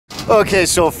Okay,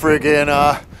 so friggin'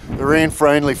 the rain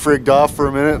finally frigged off for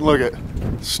a minute. Look at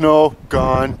snow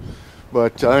gone.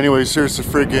 But anyways, here's the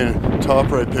friggin'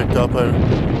 topper I picked up.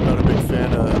 I'm not a big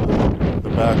fan of the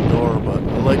back door, but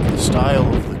I like the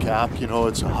style of the cap. You know,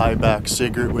 it's a high back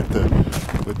cigarette with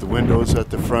the windows at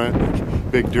the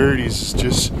front. Big Dirty's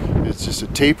it's just a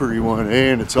tapery one,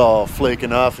 eh? And it's all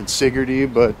flaking off and cigarette-y,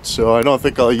 but so I don't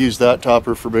think I'll use that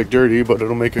topper for Big Dirty, but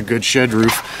it'll make a good shed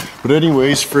roof. But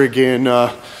anyways,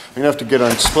 friggin' I'm gonna have to get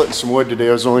on splitting some wood today.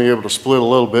 I was only able to split a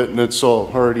little bit, and it's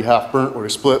all already half burnt where I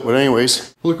split. But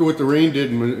anyways, look at what the rain did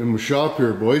in my shop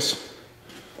here, boys.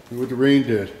 Look what the rain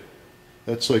did.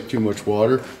 That's like too much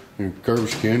water. And a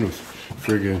garbage can with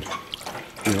friggin',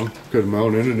 you know, got a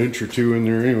mount in an inch or two in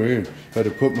there anyway, and had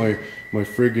to put my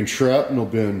friggin' shrapnel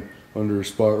bin under a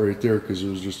spot right there because it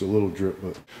was just a little drip.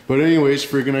 But anyways,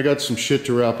 friggin', I got some shit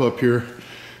to wrap up here.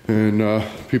 And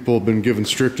people have been given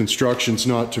strict instructions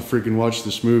not to friggin' watch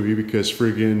this movie because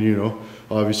friggin', you know,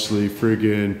 obviously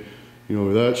friggin', you know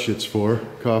what that shit's for,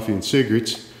 coffee and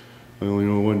cigarettes. I only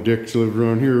know one dick to live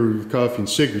around here with coffee and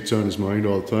cigarettes on his mind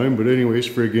all the time. But anyways,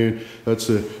 friggin', that's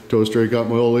the toaster I got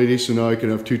my old lady, so now I can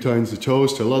have 2 times the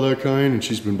toast. I love that kind, and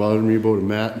she's been bothering me about a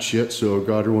mat and shit, so I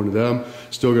got her one of them.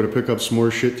 Still gotta pick up some more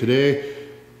shit today.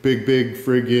 Big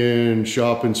friggin'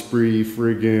 shopping spree,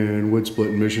 friggin' wood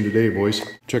splitting mission today, boys.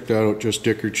 Check that out, Just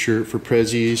Dickered shirt for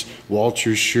Prezzies,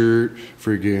 Walter's shirt,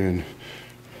 friggin'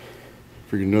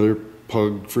 another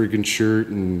pug friggin' shirt,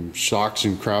 and socks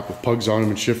and crap with pugs on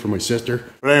them and shit for my sister.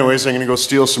 But anyways, I'm gonna go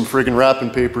steal some friggin' wrapping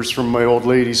papers from my old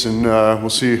ladies, and we'll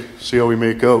see how we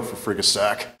make out for friggin'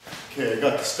 sack. Okay, I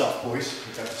got the stuff, boys.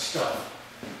 I got the stuff.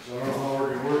 So I don't know how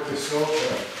we're gonna work this out,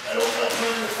 but I don't got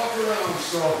time to fuck around,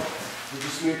 so we're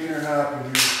just making her happen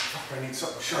here. Fuck, I need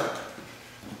something sharp.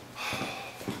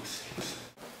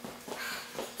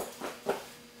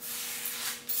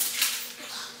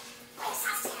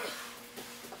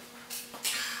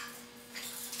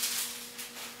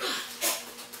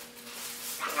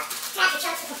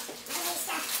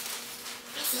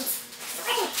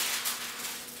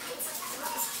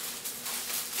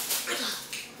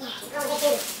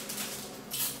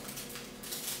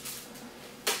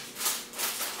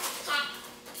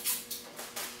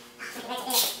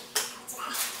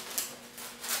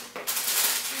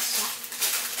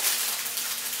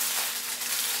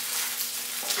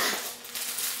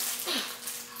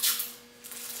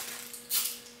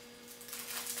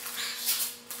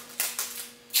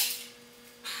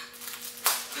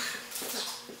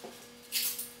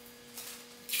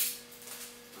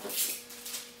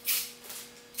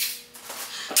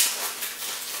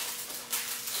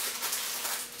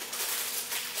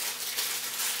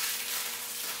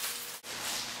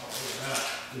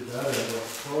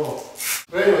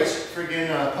 But anyways,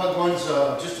 friggin' Pug One's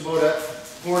just about at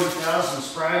 40,000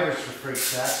 subscribers for frig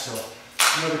sack, so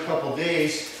another couple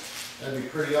days, that'd be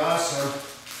pretty awesome.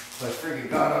 So I friggin'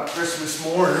 got up Christmas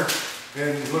morning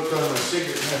and looked on my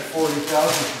cigarette and had 40,000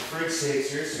 for frig sake,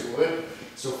 seriously would.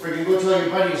 So friggin' go tell your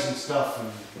buddies and stuff,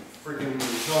 and friggin'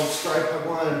 tell them subscribe Pug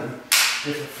One and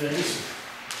different things.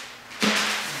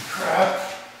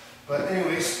 Crap. But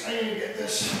anyways, I need to get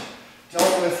this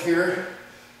dealt with here,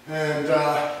 and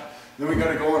then we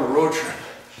gotta go on a road trip.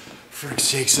 Frig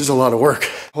sakes, this is a lot of work.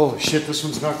 Holy shit, this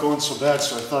one's not going so bad,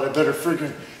 so I thought I'd better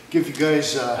friggin' give you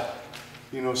guys,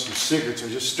 you know, some cigarettes. I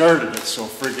just started it, so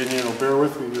friggin', you know, bear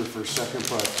with me here for a second,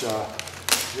 but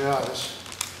yeah, I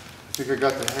think I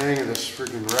got the hang of this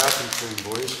friggin' wrapping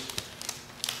thing, boys.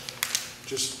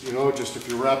 Just, you know, just if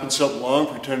you're wrapping something long,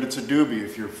 pretend it's a doobie.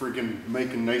 If you're friggin'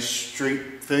 making nice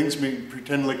straight things, maybe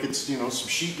pretend like it's, you know, some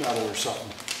sheet metal or something.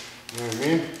 You know what I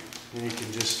mean? And you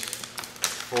can just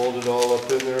fold it all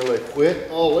up in there like quit.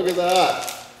 Oh, look at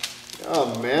that.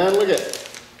 Oh man, look at it.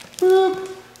 Boop.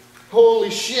 Holy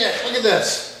shit, look at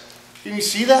this. Can you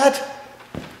see that?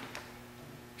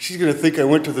 She's gonna think I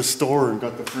went to the store and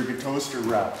got the friggin' toaster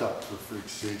wrapped up, for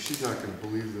frig's sake. She's not gonna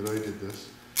believe that I did this.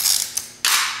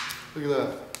 Look at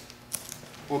that.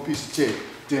 One piece of tape.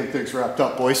 Damn thing's wrapped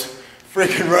up, boys.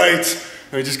 Friggin' right.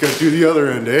 I just gotta do the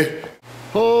other end, eh?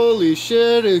 Holy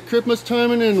shit, it's Christmas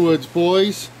time in Inwoods,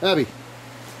 boys. Abby,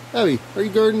 are you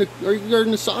guarding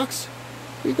the socks?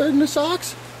 Are you guarding the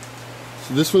socks?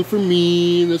 So this one for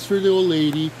me, and this for the old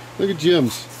lady. Look at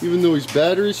Jim's. Even though he's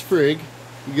badder as frig,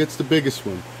 he gets the biggest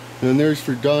one. And then there's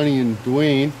for Donnie and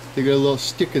Dwayne. They got a little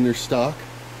stick in their stock.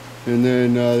 And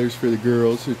then there's for the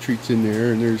girls, the treats in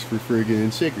there, and there's for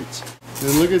friggin' cigarettes.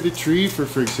 And look at the tree for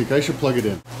frig's sake. I should plug it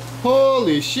in.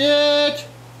 Holy shit!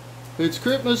 It's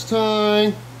Christmas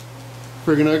time!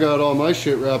 Friggin' I got all my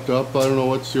shit wrapped up. I don't know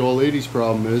what the old lady's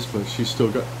problem is, but she's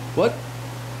still got... What?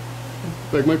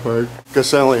 Beg my pardon.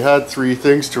 Guess I only had 3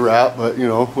 things to wrap, but you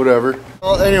know, whatever.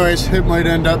 Well, anyways, it might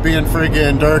end up being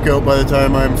friggin' dark out by the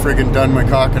time I'm friggin' done my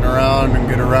cocking around and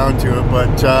get around to it.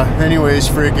 But anyways,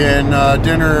 friggin'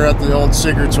 dinner at the old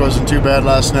Cigarettes wasn't too bad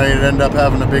last night. It ended up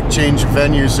having a big change of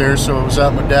venues there, so it was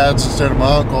at my dad's instead of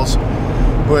my uncle's,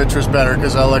 which was better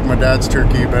because I like my dad's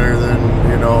turkey better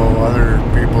than, you know, other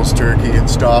people's turkey and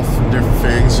stuff and different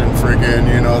things. And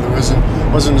friggin', you know, there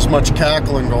wasn't as much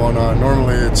cackling going on.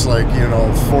 Normally it's like, you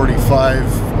know,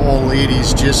 45 old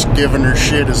ladies just giving her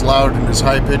shit as loud and as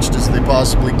high pitched as they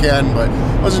possibly can, but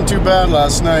it wasn't too bad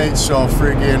last night. So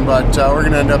friggin', but we're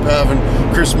gonna end up having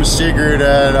Christmas cigarette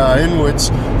at Inwoods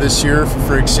this year for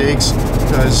frig's sakes,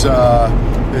 because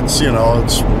it's, you know,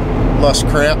 it's less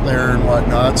crap there and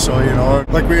whatnot. So, you know,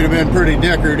 like we'd have been pretty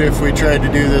dickered if we tried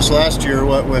to do this last year,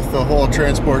 what with the whole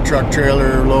transport truck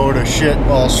trailer load of shit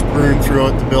all strewn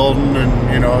throughout the building.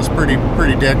 And you know, it was pretty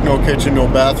dick. No kitchen, no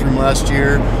bathroom last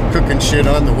year, cooking shit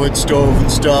on the wood stove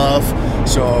and stuff.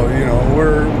 So, you know,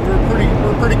 we're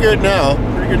pretty good now.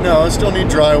 I still need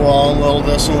drywall and a little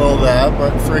this and a little that,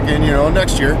 but friggin', you know,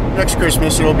 next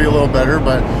Christmas it'll be a little better.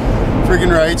 But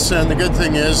friggin' rights, and the good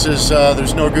thing is there's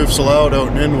no goofs allowed out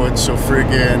in Inwood, so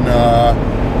friggin',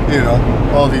 you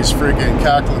know, all these friggin'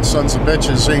 cackling sons of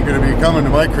bitches ain't gonna be coming to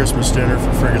my Christmas dinner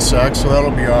for friggin' sex, so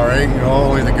that'll be alright. You know,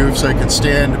 only the goofs I can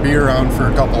stand to be around for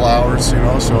a couple hours, you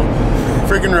know, so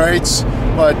friggin' rights.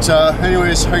 But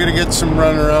anyways, I gotta get some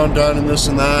running around done and this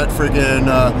and that. Friggin',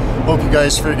 hope you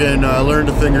guys friggin' learned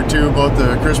a thing or two about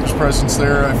the Christmas presents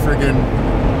there.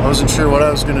 I wasn't sure what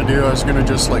I was gonna do. I was gonna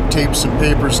just like tape some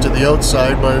papers to the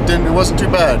outside, but it wasn't too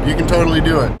bad. You can totally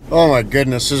do it. Oh my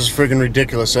goodness, this is friggin'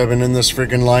 ridiculous. I've been in this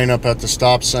friggin' lineup at the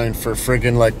stop sign for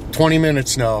friggin' like 20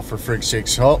 minutes now, for frig's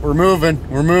sakes. Oh, we're moving.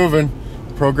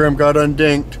 The program got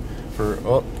undinked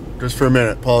for, just for a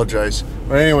minute, apologize.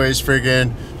 But anyways,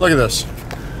 friggin', look at this.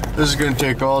 This is gonna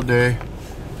take all day.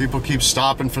 People keep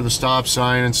stopping for the stop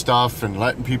sign and stuff and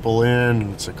letting people in,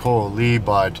 and it's like, holy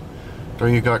bud.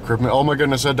 Don't you got Christmas? Oh my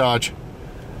goodness, I dodge.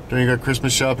 Don't you got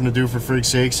Christmas shopping to do for frig's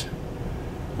sakes?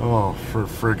 Oh, for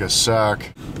frig a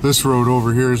sack. This road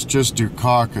over here is just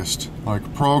dukakist.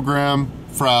 Like program,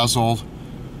 frazzled,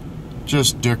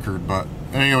 just dickered. But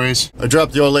anyways, I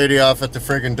dropped the old lady off at the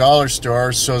friggin' dollar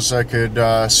store so as I could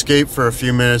escape for a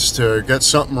few minutes to get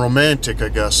something romantic, I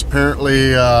guess.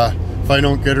 Apparently, if I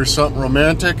don't get her something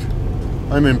romantic,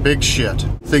 I'm in big shit.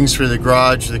 Things for the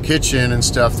garage, the kitchen and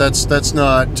stuff, that's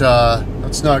not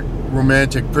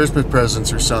romantic Christmas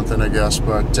presents or something, I guess.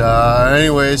 But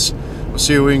anyways, we'll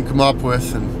see what we can come up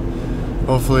with, and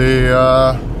hopefully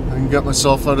I can get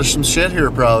myself out of some shit here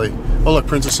probably. Oh look,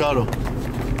 Princess Auto.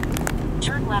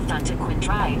 Turn left onto Quinn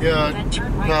Drive. Yeah, then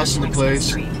turn right passing the onto place.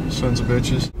 Street. Sons of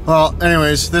bitches. Well,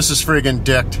 anyways, this is friggin'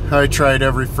 dicked. I tried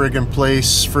every friggin'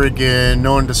 place, friggin'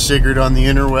 known to cigarette on the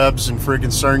interwebs in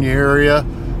friggin' Sarnia area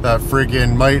that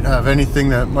friggin' might have anything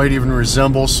that might even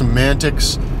resemble some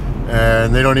Mantics,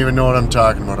 and they don't even know what I'm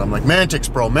talking about. I'm like, Mantics,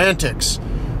 bro, Mantics.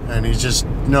 And he's just,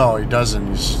 no, he doesn't.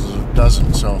 He just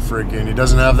doesn't. So friggin', he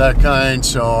doesn't have that kind.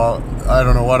 So I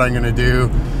don't know what I'm gonna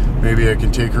do. Maybe I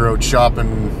can take her out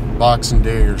shopping Boxing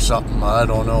Day or something. I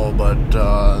don't know, but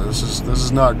this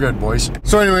is not good, boys.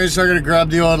 So anyways, I gotta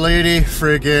grab the old lady,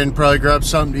 friggin' probably grab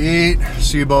something to eat,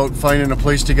 see about finding a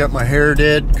place to get my hair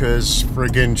did, because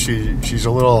friggin' she's a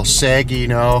little saggy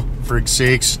now, frig's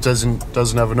sakes. It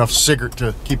doesn't have enough cigarette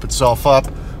to keep itself up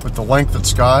with the length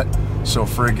it's got. So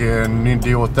friggin' need to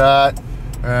deal with that.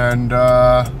 And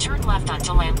turn left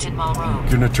onto Lambton Mall Road.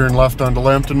 Gonna turn left onto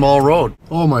Lambton Mall Road.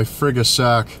 Oh my frig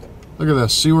sack. Look at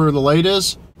this. See where the light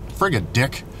is? Friggin'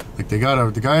 dick. Like they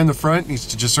got the guy in the front needs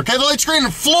to just, okay, the light screen,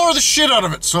 and floor the shit out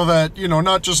of it so that, you know,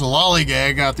 not just a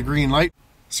lollygag at the green light.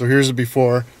 So here's a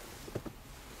before.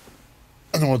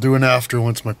 And then we'll do an after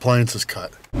once my appliance is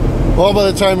cut. Well,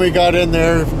 by the time we got in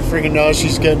there, friggin' now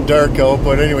she's getting dark out.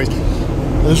 But anyways,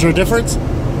 is there a difference?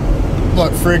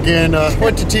 But friggin'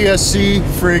 went to TSC,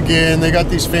 friggin' they got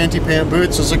these fancy pant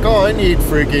boots. I was like, oh, I need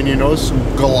friggin', you know, some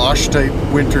galosh type,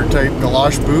 winter type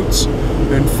galosh boots.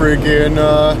 And friggin',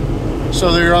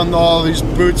 so they're on all these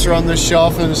boots are on this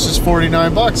shelf, and this is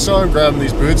 49 bucks. So I'm grabbing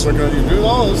these boots, looking at you, dude,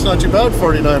 oh, it's not too bad,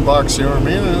 49 bucks, you know what I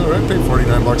mean? I paid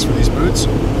 49 bucks for these boots.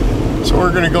 So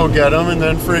we're gonna go get them, and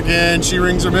then friggin' she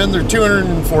rings them in, they're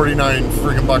 249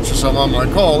 friggin' bucks or something. I'm like,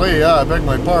 holy, yeah, I beg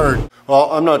my pardon. Well,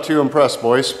 I'm not too impressed,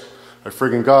 boys. I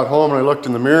friggin' got home and I looked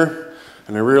in the mirror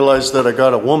and I realized that I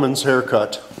got a woman's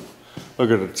haircut. Look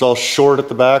at it, it's all short at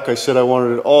the back. I said I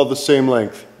wanted it all the same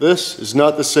length. This is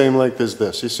not the same length as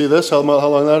this. You see this, how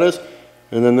long that is?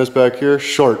 And then this back here,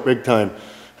 short, big time,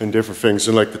 and different things.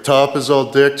 And like the top is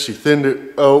all dick, she thinned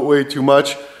it out way too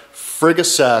much. frig a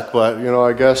sack, but you know,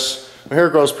 I guess my hair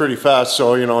grows pretty fast,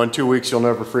 so you know, in 2 weeks you'll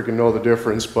never freaking know the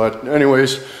difference. But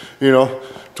anyways, you know,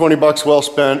 20 bucks well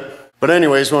spent. But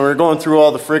anyways, when we were going through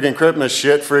all the friggin' Christmas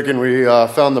shit, friggin' we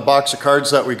found the box of cards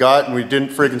that we got, and we didn't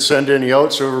friggin' send any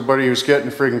out, so everybody who's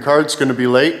getting friggin' cards is gonna be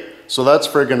late. So that's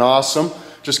friggin' awesome.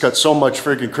 Just got so much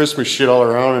friggin' Christmas shit all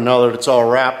around, and now that it's all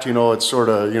wrapped, you know, it's sort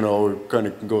of, you know, kind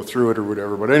of can go through it or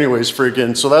whatever. But anyways,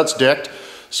 friggin', so that's dicked.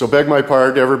 So beg my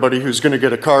pardon to everybody who's gonna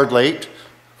get a card late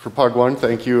for Pug 1,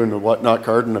 thank you, and the whatnot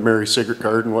card, and the Merry Sigurd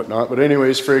card and whatnot. But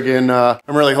anyways, friggin',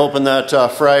 I'm really hoping that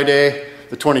Friday,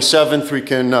 the 27th, we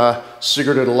can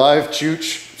Sigurd it alive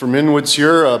chooch from Inwoods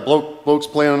here. Bloke's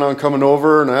planning on coming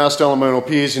over, and I asked Elemental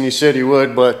Peas and he said he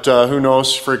would, but who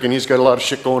knows, friggin' he's got a lot of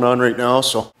shit going on right now,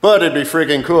 so. But it'd be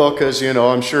friggin' cool, cause you know,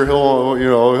 I'm sure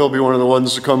he'll be one of the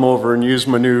ones to come over and use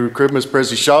my new Christmas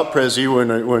Prezi shop Prezi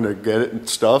when I get it and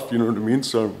stuff, you know what I mean,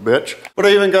 son of a bitch. But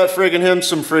I even got friggin' him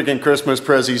some friggin' Christmas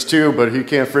Prezis too, but he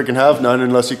can't friggin' have none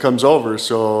unless he comes over,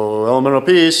 so Elemental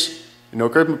Peas. You know,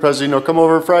 Christmas present, you know, come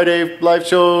over Friday, live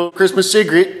show, Christmas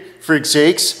secret, frig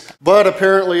sakes. But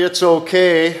apparently it's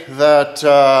okay that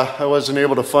I wasn't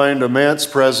able to find a manse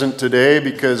present today,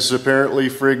 because apparently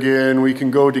friggin' we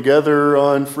can go together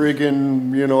on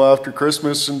friggin', you know, after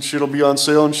Christmas, and shit'll be on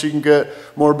sale and she can get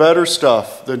more better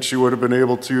stuff than she would have been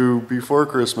able to before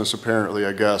Christmas, apparently,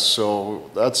 I guess.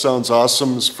 So that sounds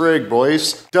awesome as frig,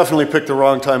 boys. Definitely picked the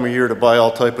wrong time of year to buy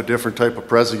all type of different type of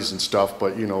prezzies and stuff,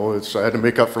 but you know, I had to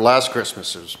make up for last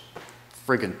Christmas. It was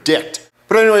friggin' dicked.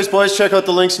 But anyways, boys, check out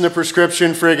the links in the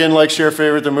prescription. Friggin' like, share,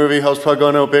 favorite the movie. Helps Pug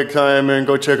 1 out big time. And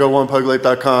go check out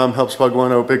onepuglate.com. Helps Pug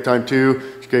 1 out big time too.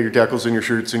 You get your decals and your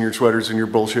shirts and your sweaters and your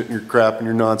bullshit and your crap and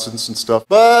your nonsense and stuff.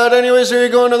 But anyways, there you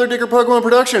go, another Dicker Pug 1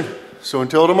 production. So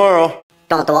until tomorrow.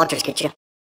 Don't let the Walters get you.